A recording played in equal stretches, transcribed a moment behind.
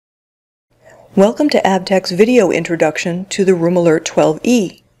Welcome to AVTECH's video introduction to the Room Alert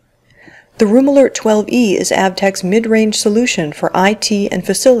 12E. The Room Alert 12E is AVTECH's mid-range solution for IT and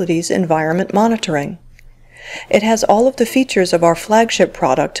facilities environment monitoring. It has all of the features of our flagship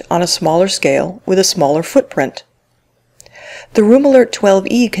product on a smaller scale with a smaller footprint. The Room Alert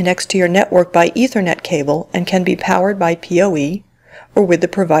 12E connects to your network by Ethernet cable and can be powered by PoE or with the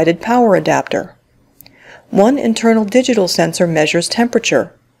provided power adapter. One internal digital sensor measures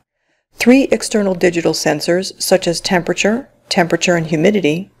temperature. 3 external digital sensors, such as temperature and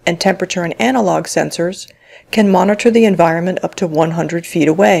humidity, and temperature and analog sensors, can monitor the environment up to 100 feet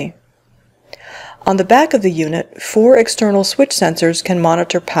away. On the back of the unit, 4 external switch sensors can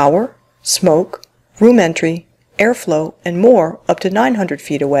monitor power, smoke, room entry, airflow, and more up to 900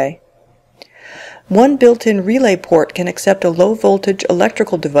 feet away. One built-in relay port can accept a low-voltage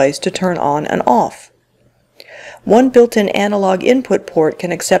electrical device to turn on and off. One built-in analog input port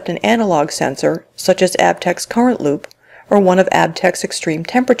can accept an analog sensor, such as AVTECH's current loop, or one of AVTECH's extreme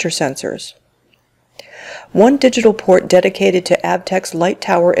temperature sensors. One digital port dedicated to AVTECH's light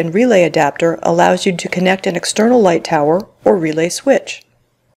tower and relay adapter allows you to connect an external light tower or relay switch.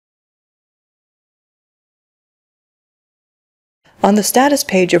 On the status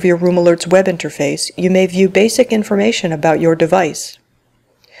page of your Room Alert's web interface, you may view basic information about your device.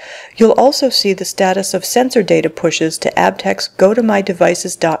 You'll also see the status of sensor data pushes to AVTECH's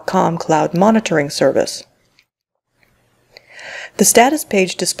GoToMyDevices.com cloud monitoring service. The status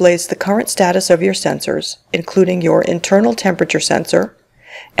page displays the current status of your sensors, including your internal temperature sensor,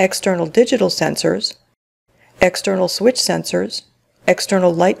 external digital sensors, external switch sensors,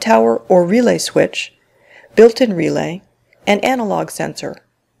 external light tower or relay switch, built-in relay, and analog sensor.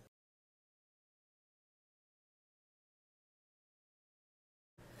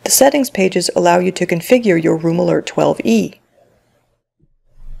 The settings pages allow you to configure your Room Alert 12E.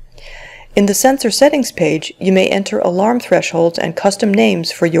 In the sensor settings page, you may enter alarm thresholds and custom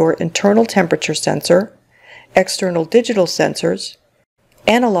names for your internal temperature sensor, external digital sensors,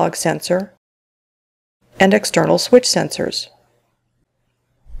 analog sensor, and external switch sensors.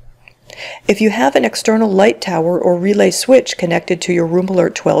 If you have an external light tower or relay switch connected to your Room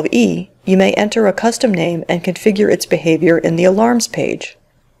Alert 12E, you may enter a custom name and configure its behavior in the alarms page.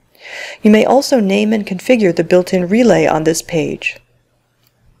 You may also name and configure the built-in relay on this page.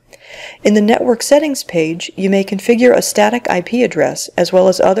 In the Network Settings page, you may configure a static IP address as well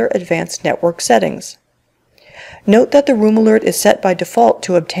as other advanced network settings. Note that the Room Alert is set by default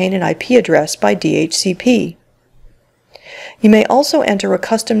to obtain an IP address by DHCP. You may also enter a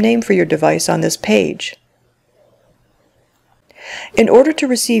custom name for your device on this page. In order to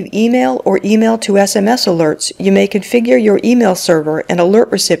receive email or email to SMS alerts, you may configure your email server and alert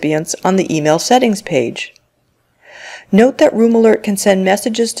recipients on the Email Settings page. Note that Room Alert can send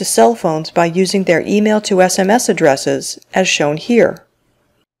messages to cell phones by using their email to SMS addresses, as shown here.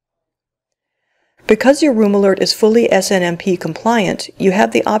 Because your Room Alert is fully SNMP compliant, you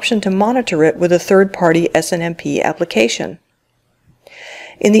have the option to monitor it with a third-party SNMP application.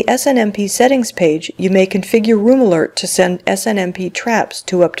 In the SNMP settings page, you may configure Room Alert to send SNMP traps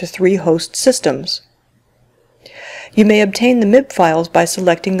to up to 3 host systems. You may obtain the MIB files by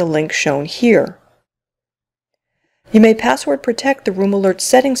selecting the link shown here. You may password protect the Room Alert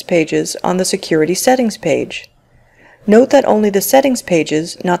settings pages on the Security Settings page. Note that only the settings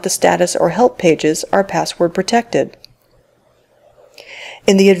pages, not the status or help pages, are password protected.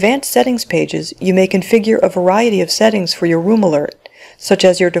 In the Advanced Settings pages, you may configure a variety of settings for your Room Alert, such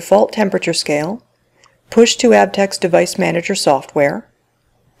as your default temperature scale, push to AVTECH's Device Manager software,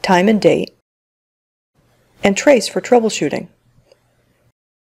 time and date, and trace for troubleshooting.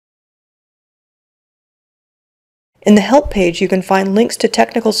 In the Help page, you can find links to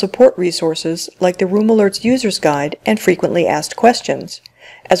technical support resources like the Room Alert's User's Guide and Frequently Asked Questions,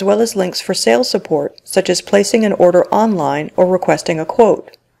 as well as links for sales support, such as placing an order online or requesting a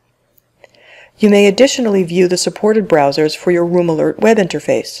quote. You may additionally view the supported browsers for your Room Alert web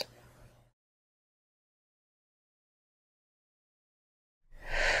interface.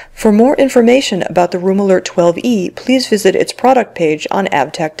 For more information about the Room Alert 12E, please visit its product page on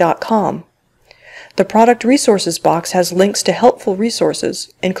AVTECH.com. The Product Resources box has links to helpful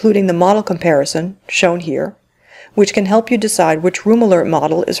resources, including the model comparison, shown here, which can help you decide which Room Alert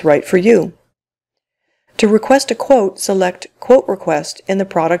model is right for you. To request a quote, select Quote Request in the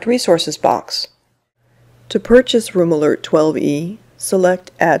Product Resources box. To purchase Room Alert 12E,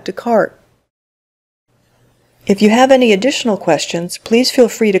 select Add to Cart. If you have any additional questions, please feel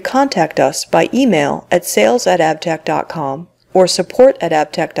free to contact us by email at sales@avtech.com or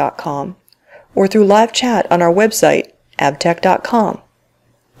support@avtech.com or through live chat on our website, avtech.com.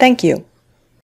 Thank you.